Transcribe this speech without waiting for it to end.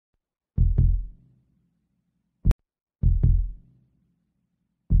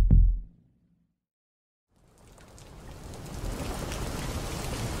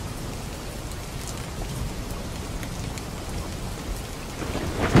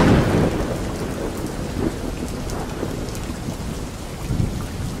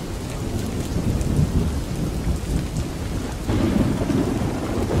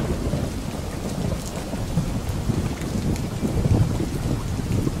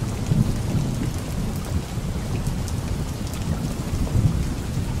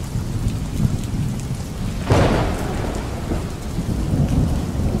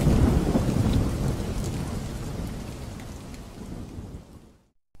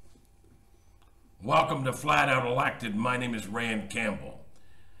Welcome to Flat Out Elected. My name is Rand Campbell.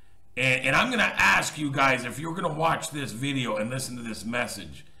 And I'm going to ask you guys, if you're going to watch this video and listen to this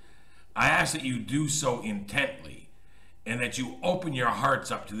message, I ask that you do so intently and that you open your hearts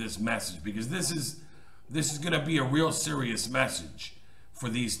up to this message, because this is going to be a real serious message for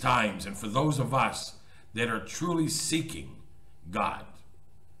these times and for those of us that are truly seeking God.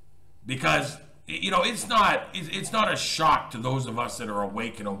 Because, you know, it's not a shock to those of us that are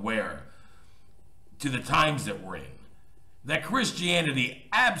awake and aware to the times that we're in, that Christianity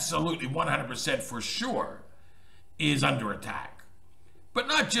absolutely 100% for sure is under attack. But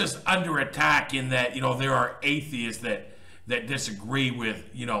not just under attack in that, you know, there are atheists that disagree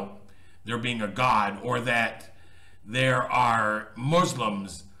with, you know, there being a God, or that there are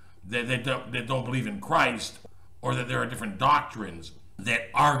Muslims that don't believe in Christ, or that there are different doctrines that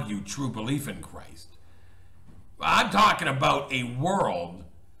argue true belief in Christ. I'm talking about a world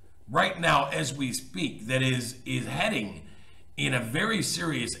right now as we speak that is heading in a very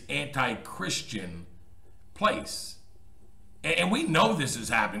serious anti-Christian place. And we know this is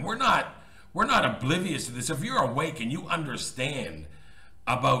happening. We're not oblivious to this. If you're awake and you understand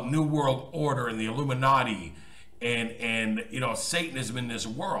about New World Order and the Illuminati and you know, Satanism in this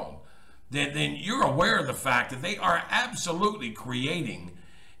world, then you're aware of the fact that they are absolutely creating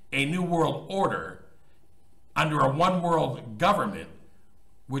a New World Order under a one world government,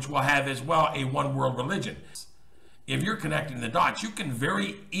 which will have as well a one world religion. If you're connecting the dots, you can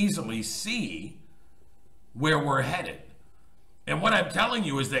very easily see where we're headed. And what I'm telling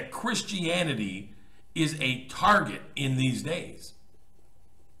you is that Christianity is a target in these days.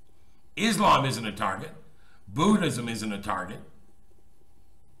 Islam isn't a target. Buddhism isn't a target.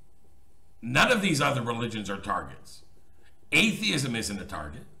 None of these other religions are targets. Atheism isn't a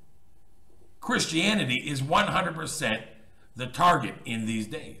target. Christianity is 100% the target in these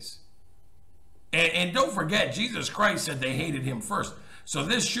days. And don't forget, Jesus Christ said they hated him first. So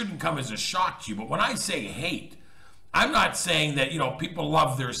this shouldn't come as a shock to you. But when I say hate, I'm not saying that, you know, people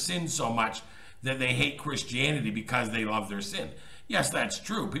love their sin so much that they hate Christianity because they love their sin. Yes, that's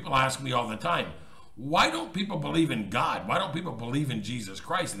true. People ask me all the time, why don't people believe in God? Why don't people believe in Jesus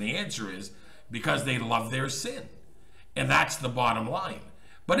Christ? And the answer is because they love their sin. And that's the bottom line.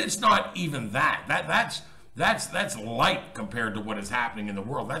 But it's not even that. That's light compared to what is happening in the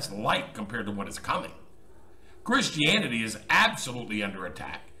world. That's light compared to what is coming. Christianity is absolutely under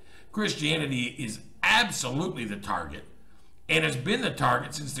attack. Christianity is absolutely the target, and has been the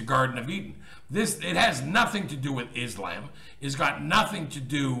target since the Garden of Eden. It has nothing to do with Islam. It's got nothing to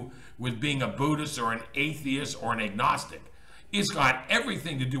do with being a Buddhist or an atheist or an agnostic. It's got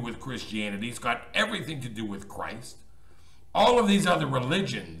everything to do with Christianity. It's got everything to do with Christ. All of these other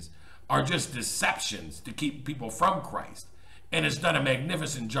religions are just deceptions to keep people from Christ, and it's done a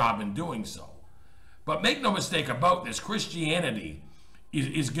magnificent job in doing so. But make no mistake about this, Christianity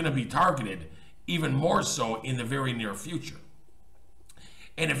is going to be targeted even more so in the very near future.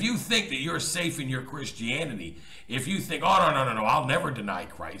 And if you think that you're safe in your Christianity, if you think, oh, no, I'll never deny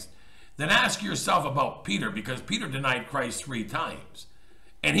Christ, then ask yourself about Peter, because Peter denied Christ 3 times.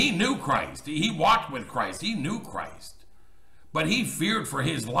 And he knew Christ. He walked with Christ. He knew Christ. But he feared for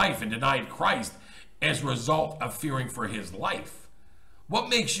his life and denied Christ as a result of fearing for his life. What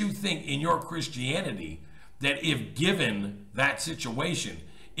makes you think in your Christianity that if given that situation,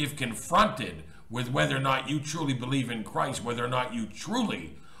 if confronted with whether or not you truly believe in Christ, whether or not you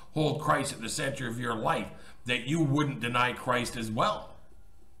truly hold Christ at the center of your life, that you wouldn't deny Christ as well?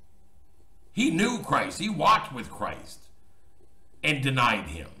 He knew Christ. He walked with Christ and denied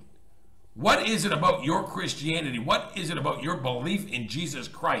him. What is it about your Christianity? What is it about your belief in Jesus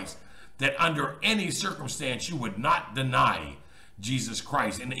Christ that under any circumstance you would not deny Jesus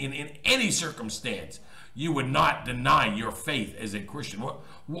Christ? In any circumstance, you would not deny your faith as a Christian.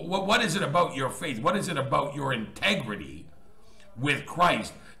 What is it about your faith? What is it about your integrity with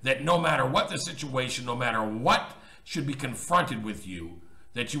Christ that no matter what the situation, no matter what should be confronted with you,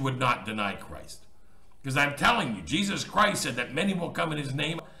 that you would not deny Christ? Because I'm telling you, Jesus Christ said that many will come in his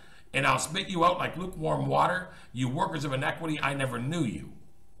name, and I'll spit you out like lukewarm water. You workers of iniquity, I never knew you.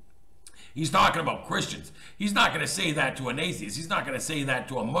 He's talking about Christians. He's not going to say that to an atheist. He's not going to say that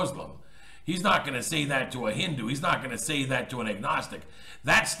to a Muslim. He's not going to say that to a Hindu. He's not going to say that to an agnostic.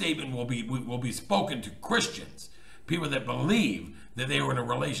 That statement will be spoken to Christians, people that believe that they were in a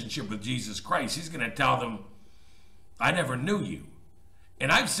relationship with Jesus Christ. He's going to tell them, I never knew you.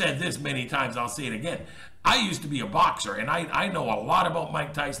 And I've said this many times, I'll say it again. I used to be a boxer, and I know a lot about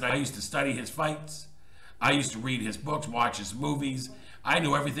Mike Tyson. I used to study his fights. I used to read his books, watch his movies. I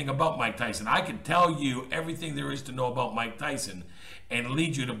knew everything about Mike Tyson. I could tell you everything there is to know about Mike Tyson, and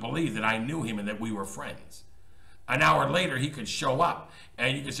lead you to believe that I knew him and that we were friends. An hour later, he could show up,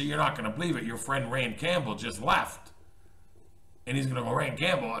 and you could say, you're not going to believe it. Your friend Rand Campbell just left. And he's going to go, Rand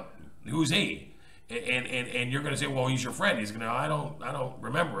Campbell, who's he? And you're going to say, well, he's your friend. He's going to, I don't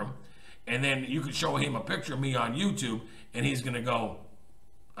remember him. And then you could show him a picture of me on YouTube, and he's going to go,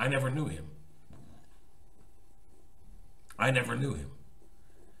 I never knew him. I never knew him.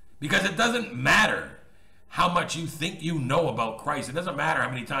 Because it doesn't matter how much you think you know about Christ. It doesn't matter how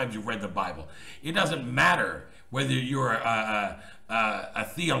many times you've read the Bible. It doesn't matter whether you're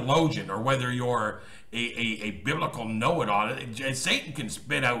a theologian or whether you're a biblical know-it-all. Satan can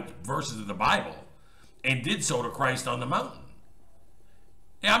spit out verses of the Bible, and did so to Christ on the mountain.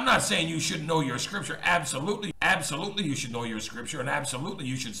 Now, I'm not saying you shouldn't know your scripture. Absolutely, absolutely you should know your scripture, and absolutely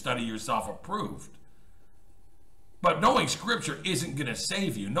you should study yourself approved. But knowing scripture isn't going to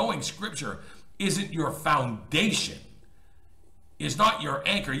save you. Knowing scripture isn't your foundation. It's not your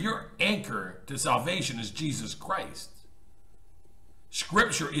anchor. Your anchor to salvation is Jesus Christ.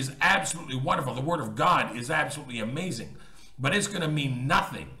 Scripture is absolutely wonderful. The Word of God is absolutely amazing. But it's going to mean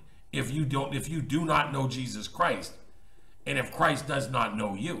nothing if you do not know Jesus Christ, and if Christ does not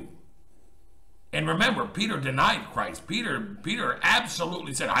know you. And remember, Peter denied Christ. Peter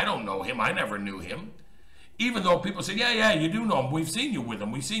absolutely said, I don't know him. I never knew him. Even though people said, yeah, you do know him. We've seen you with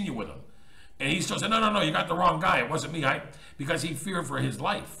him. We've seen you with him. And he still said, no, you got the wrong guy. It wasn't me. Because he feared for his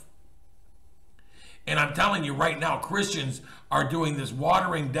life. And I'm telling you right now, Christians are doing this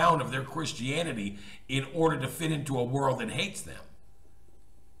watering down of their Christianity in order to fit into a world that hates them.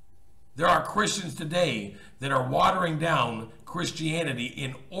 There are Christians today that are watering down Christianity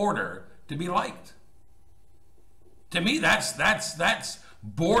in order to be liked. To me, that's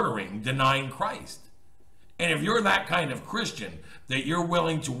bordering denying Christ. And if you're that kind of Christian, that you're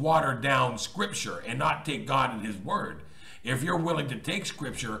willing to water down Scripture and not take God at his word, if you're willing to take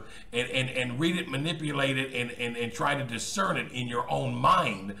Scripture and read it, manipulate it, and try to discern it in your own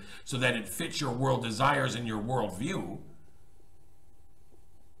mind so that it fits your world desires and your worldview,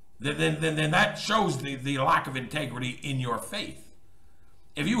 then that shows the lack of integrity in your faith.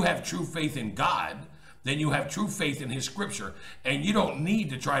 If you have true faith in God, then you have true faith in his scripture, and you don't need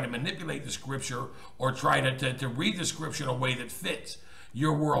to try to manipulate the scripture or try to read the scripture in a way that fits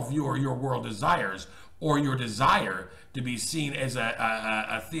your worldview or your world desires or your desire to be seen as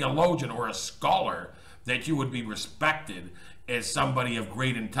a theologian or a scholar, that you would be respected as somebody of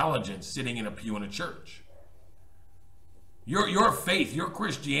great intelligence sitting in a pew in a church. Your faith, your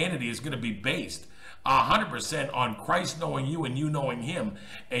Christianity is going to be based 100% on Christ knowing you and you knowing him,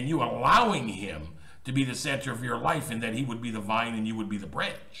 and you allowing him to be the center of your life, and that he would be the vine and you would be the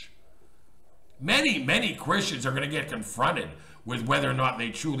branch. Many Christians are going to get confronted with whether or not they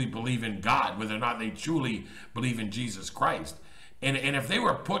truly believe in God, whether or not they truly believe in Jesus Christ. And if they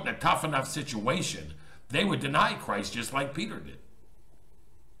were put in a tough enough situation, they would deny Christ just like Peter did.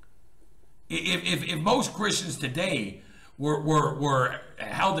 If most Christians today were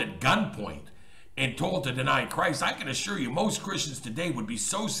held at gunpoint and told to deny Christ, I can assure you most Christians today would be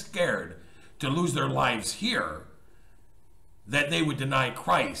so scared to lose their lives here that they would deny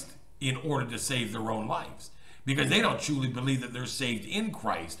Christ in order to save their own lives, because they don't truly believe that they're saved in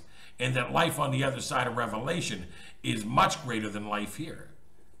Christ and that life on the other side of Revelation is much greater than life here.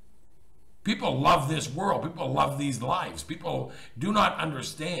 People love this world. People love these lives. People do not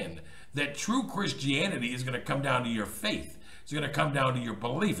understand that true Christianity is going to come down to your faith. It's going to come down to your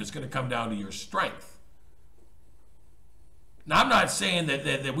belief. It's going to come down to your strength. Now, I'm not saying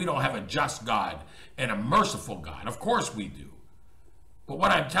that we don't have a just God and a merciful God. Of course we do. But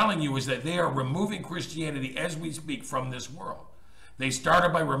what I'm telling you is that they are removing Christianity as we speak from this world. They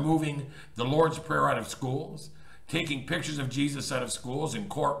started by removing the Lord's Prayer out of schools, taking pictures of Jesus out of schools and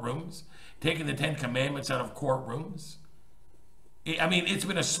courtrooms, taking the 10 Commandments out of courtrooms. I mean, it's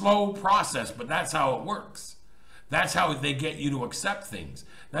been a slow process, but that's how it works. That's how they get you to accept things.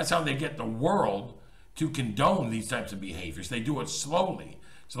 That's how they get the world to condone these types of behaviors. They do it slowly.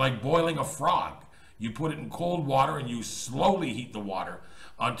 It's like boiling a frog. You put it in cold water and you slowly heat the water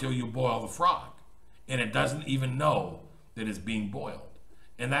until you boil the frog. And it doesn't even know that it's being boiled.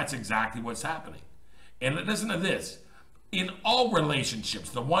 And that's exactly what's happening. And listen to this. In all relationships,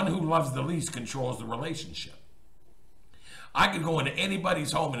 the one who loves the least controls the relationship. I could go into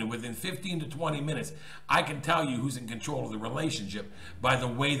anybody's home and within 15 to 20 minutes, I can tell you who's in control of the relationship by the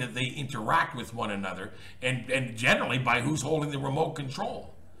way that they interact with one another, and generally by who's holding the remote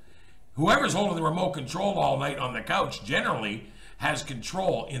control. Whoever's holding the remote control all night on the couch generally has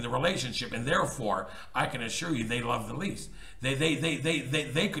control in the relationship, and therefore, I can assure you they love the least.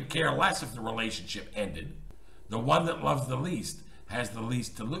 They could care less if the relationship ended. The one that loves the least has the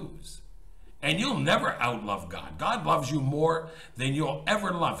least to lose. And you'll never outlove God. God loves you more than you'll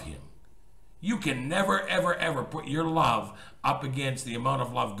ever love him. You can never, ever, ever put your love up against the amount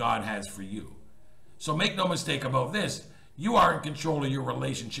of love God has for you. So make no mistake about this. You are in control of your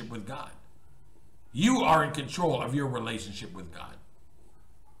relationship with God. You are in control of your relationship with God.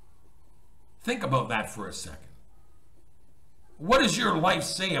 Think about that for a second. What does your life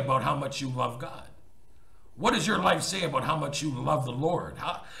say about how much you love God? What does your life say about how much you love the Lord?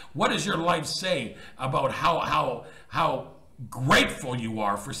 What does your life say about how grateful you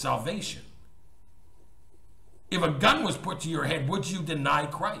are for salvation? If a gun was put to your head, would you deny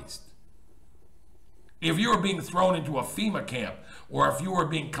Christ? If you were being thrown into a FEMA camp, or if you were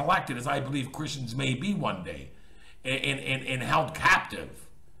being collected, as I believe Christians may be one day, and held captive,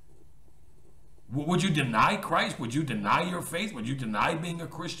 would you deny Christ? Would you deny your faith? Would you deny being a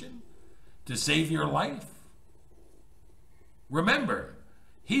Christian to save your life? Remember,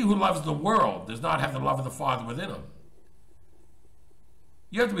 he who loves the world does not have the love of the Father within him.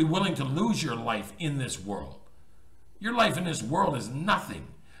 You have to be willing to lose your life in this world. Your life in this world is nothing.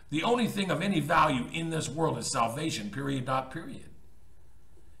 The only thing of any value in this world is salvation, period, not period.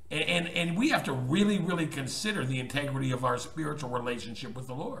 And we have to really, really consider the integrity of our spiritual relationship with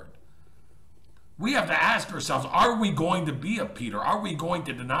the Lord. We have to ask ourselves, are we going to be a Peter? Are we going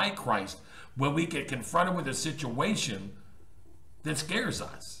to deny Christ when we get confronted with a situation that scares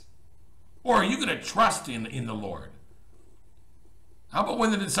us? Or are you going to trust in the Lord? How about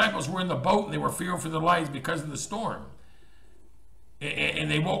when the disciples were in the boat and they were fearing for their lives because of the storm? And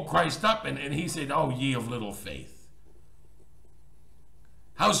they woke Christ up and he said, "Oh, ye of little faith."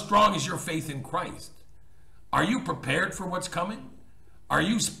 How strong is your faith in Christ? Are you prepared for what's coming? Are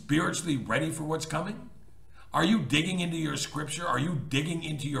you spiritually ready for what's coming? Are you digging into your scripture? Are you digging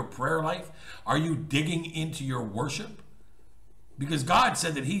into your prayer life? Are you digging into your worship? Because God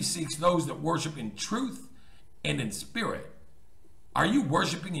said that he seeks those that worship in truth and in spirit. Are you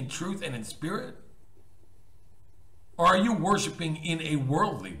worshiping in truth and in spirit? Or are you worshiping in a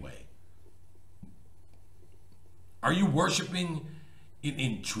worldly way? Are you worshiping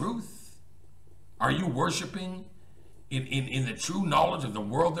in truth? Are you worshiping in the true knowledge of the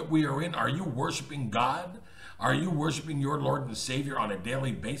world that we are in? Are you worshiping God? Are you worshiping your Lord and Savior on a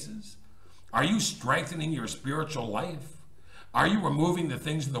daily basis? Are you strengthening your spiritual life? Are you removing the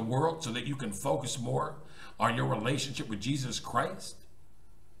things of the world so that you can focus more on your relationship with Jesus Christ?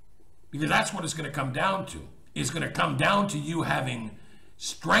 Because that's what it's going to come down to. It's going to come down to you having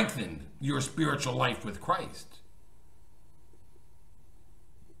strengthened your spiritual life with Christ.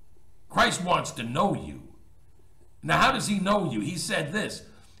 Christ wants to know you. Now, how does he know you? He said this.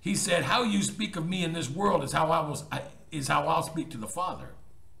 He said, "How you speak of me in this world is how I'll speak to the Father."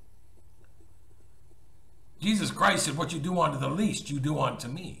 Jesus Christ said, "What you do unto the least, you do unto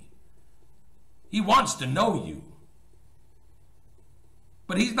me." He wants to know you.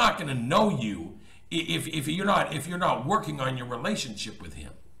 But he's not going to know you if you're not working on your relationship with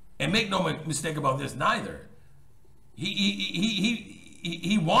him. And make no mistake about this neither.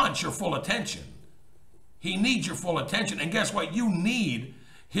 He wants your full attention. He needs your full attention. And guess what? You need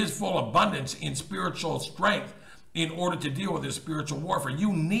his full abundance in spiritual strength in order to deal with this spiritual warfare.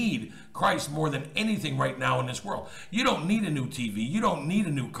 You need Christ more than anything right now in this world. You don't need a new TV. You don't need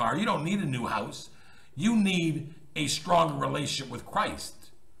a new car. You don't need a new house. You need a stronger relationship with Christ.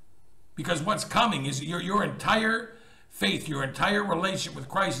 Because what's coming is your entire faith, your entire relationship with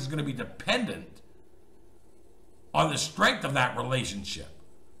Christ is going to be dependent on the strength of that relationship.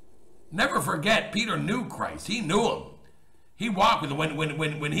 Never forget, Peter knew Christ. He knew him. He walked with him.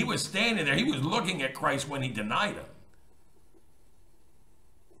 When he was standing there, he was looking at Christ when he denied him.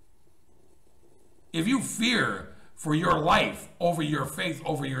 If you fear for your life over your faith,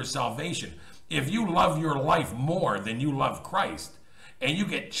 over your salvation, if you love your life more than you love Christ, and you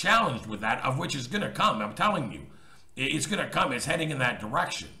get challenged with that, of which is going to come, I'm telling you, it's going to come. It's heading in that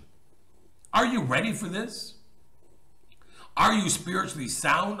direction. Are you ready for this? Are you spiritually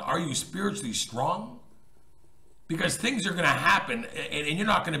sound? Are you spiritually strong? Because things are going to happen and you're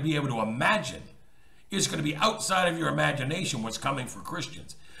not going to be able to imagine. It's going to be outside of your imagination what's coming for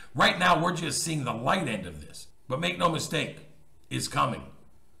Christians. Right now, we're just seeing the light end of this. But make no mistake, it's coming.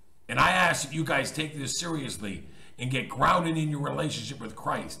 And I ask that you guys take this seriously and get grounded in your relationship with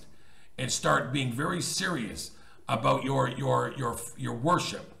Christ and start being very serious about your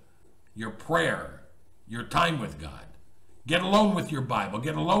worship, your prayer, your time with God. Get alone with your Bible.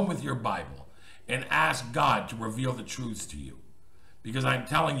 Get alone with your Bible and ask God to reveal the truths to you. Because I'm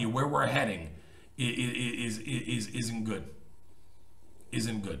telling you, where we're heading isn't good.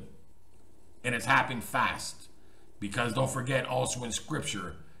 Isn't good. And it's happening fast. Because don't forget, also in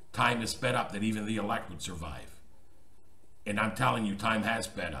Scripture, time is sped up that even the elect would survive. And I'm telling you, time has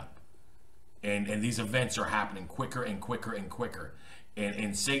sped up. And these events are happening quicker and quicker and quicker.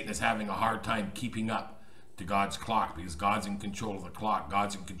 And Satan is having a hard time keeping up to God's clock, because God's in control of the clock.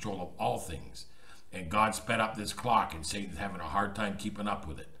 God's in control of all things. And God sped up this clock, and Satan's having a hard time keeping up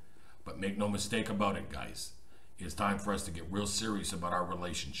with it. But make no mistake about it, guys. It's time for us to get real serious about our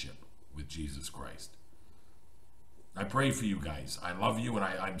relationship with Jesus Christ. I pray for you guys. I love you, and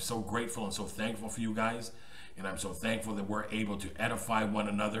I'm so grateful and so thankful for you guys. And I'm so thankful that we're able to edify one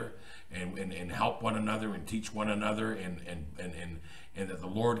another and help one another and teach one another, and that the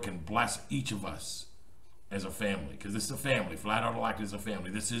Lord can bless each of us as a family. Because this is a family. Flat Out Elected is a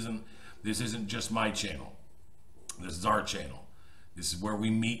family. This isn't just my channel. This is our channel. This is where we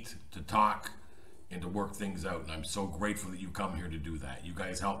meet to talk and to work things out. And I'm so grateful that you come here to do that. You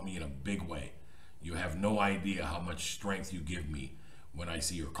guys help me in a big way. You have no idea how much strength you give me when I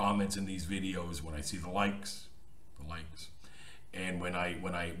see your comments in these videos, when I see the likes, and when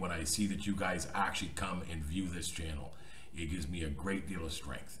I see that you guys actually come and view this channel. It gives me a great deal of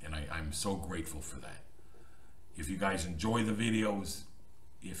strength, and I'm so grateful for that. If you guys enjoy the videos,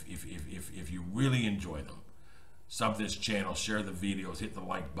 if you really enjoy them, sub this channel, share the videos, hit the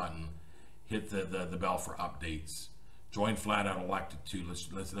like button, hit the bell for updates. Join Flat Out Elected too.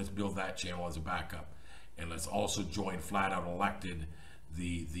 Let's build that channel as a backup, and let's also join Flat Out Elected,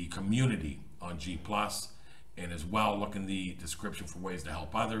 the community on G+, and as well look in the description for ways to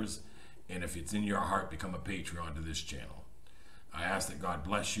help others. And if it's in your heart, become a Patreon to this channel. I ask that God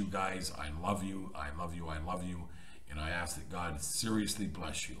bless you guys. I love you. I love you. I love you. And I ask that God seriously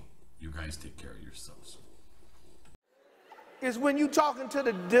bless you. You guys take care of yourselves. Is when you talking to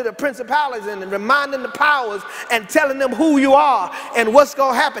the principalities and reminding the powers and telling them who you are and what's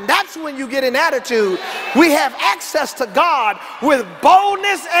going to happen. That's when you get an attitude. We have access to God with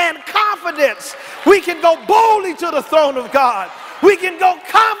boldness and confidence. We can go boldly to the throne of God. We can go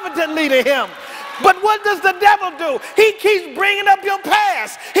confidently to him. But what does the devil do? He keeps bringing up your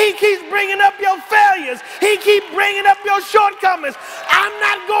past. He keeps bringing up your failures. He keeps bringing up your shortcomings. I'm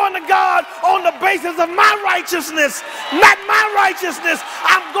not going to God on the basis of my righteousness, not my righteousness.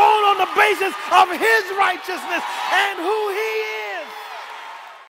 I'm going on the basis of his righteousness and who he is.